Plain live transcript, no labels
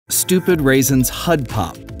Stupid Raisins HUD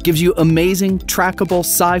Pop gives you amazing, trackable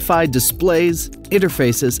sci-fi displays,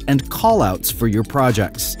 interfaces, and callouts for your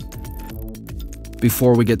projects.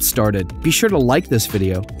 Before we get started, be sure to like this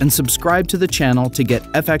video and subscribe to the channel to get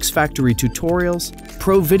FX Factory tutorials,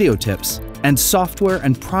 pro video tips, and software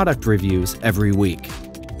and product reviews every week.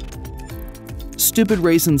 Stupid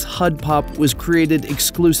Raisins HUD Pop was created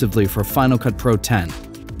exclusively for Final Cut Pro 10.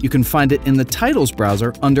 You can find it in the Titles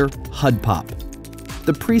browser under HUD Pop.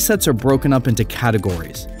 The presets are broken up into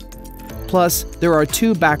categories. Plus, there are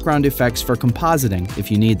 2 background effects for compositing if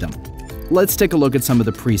you need them. Let's take a look at some of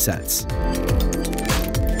the presets.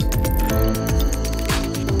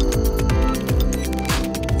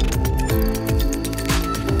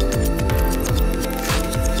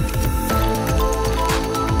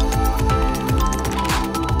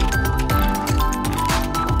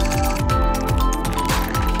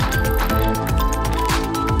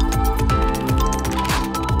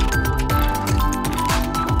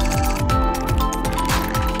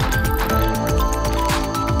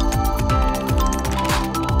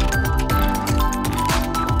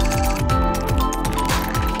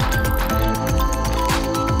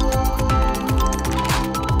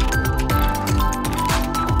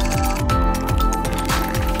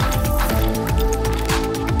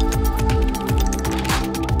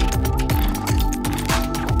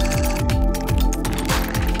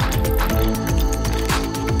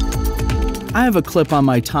 I have a clip on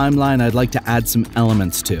my timeline I'd like to add some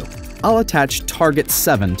elements to. I'll attach Target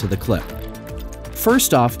 7 to the clip.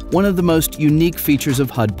 First off, one of the most unique features of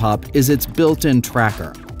HUD Pop is its built-in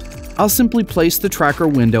tracker. I'll simply place the tracker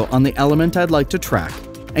window on the element I'd like to track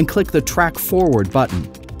and click the Track Forward button.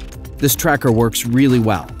 This tracker works really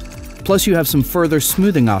well. Plus, you have some further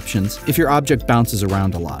smoothing options if your object bounces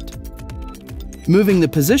around a lot. Moving the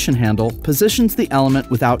position handle positions the element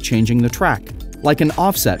without changing the track, like an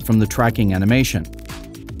offset from the tracking animation.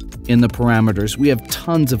 In the parameters, we have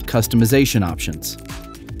tons of customization options.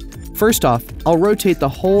 First off, I'll rotate the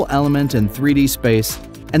whole element in 3D space,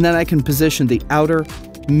 and then I can position the outer,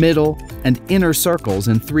 middle, and inner circles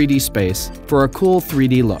in 3D space for a cool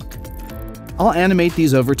 3D look. I'll animate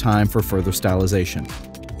these over time for further stylization.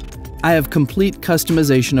 I have complete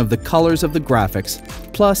customization of the colors of the graphics,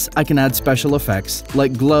 plus I can add special effects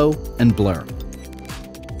like glow and blur.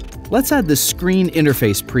 Let's add the screen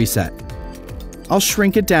interface preset. I'll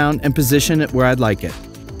shrink it down and position it where I'd like it.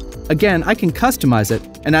 Again, I can customize it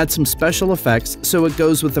and add some special effects so it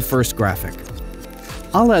goes with the first graphic.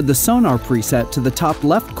 I'll add the sonar preset to the top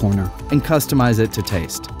left corner and customize it to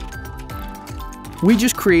taste. We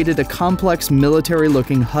just created a complex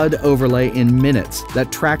military-looking HUD overlay in minutes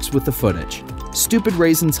that tracks with the footage. Stupid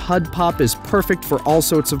Raisins HUD Pop is perfect for all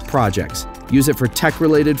sorts of projects. Use it for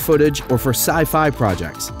tech-related footage or for sci-fi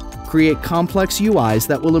projects. Create complex UIs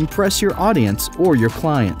that will impress your audience or your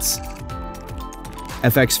clients.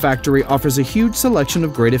 FX Factory offers a huge selection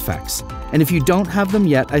of great effects, and if you don't have them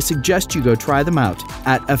yet, I suggest you go try them out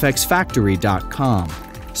at fxfactory.com.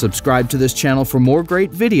 Subscribe to this channel for more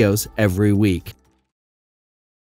great videos every week.